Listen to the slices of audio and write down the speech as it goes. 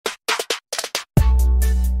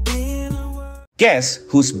Guess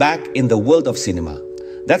who's back in the world of cinema?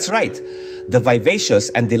 That's right, the vivacious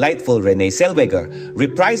and delightful Renée Zellweger,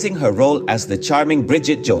 reprising her role as the charming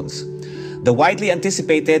Bridget Jones. The widely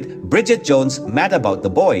anticipated Bridget Jones Mad About the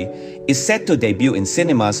Boy is set to debut in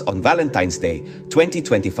cinemas on Valentine's Day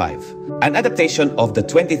 2025. An adaptation of the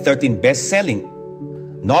 2013 best-selling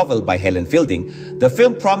novel by Helen Fielding, the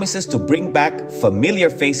film promises to bring back familiar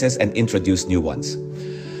faces and introduce new ones.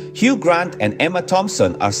 Hugh Grant and Emma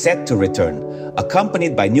Thompson are set to return,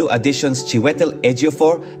 accompanied by new additions Chiwetel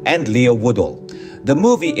Ejiofor and Leo Woodall. The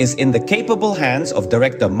movie is in the capable hands of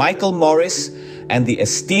director Michael Morris and the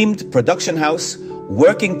esteemed production house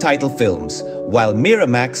Working Title Films, while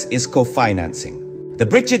Miramax is co-financing. The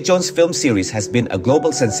Bridget Jones film series has been a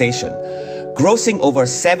global sensation, grossing over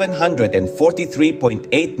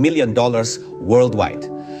 $743.8 million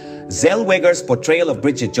worldwide. Zellweger's portrayal of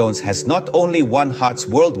Bridget Jones has not only won hearts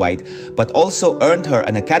worldwide, but also earned her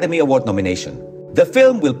an Academy Award nomination. The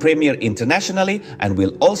film will premiere internationally and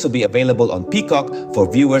will also be available on Peacock for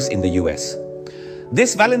viewers in the US.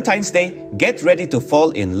 This Valentine's Day, get ready to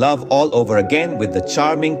fall in love all over again with the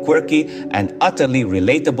charming, quirky, and utterly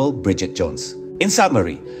relatable Bridget Jones. In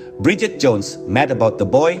summary, Bridget Jones, Mad About the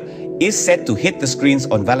Boy, is set to hit the screens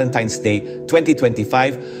on Valentine's Day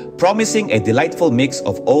 2025, promising a delightful mix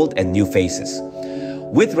of old and new faces.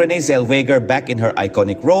 With Renée Zellweger back in her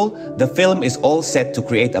iconic role, the film is all set to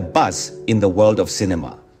create a buzz in the world of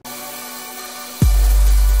cinema.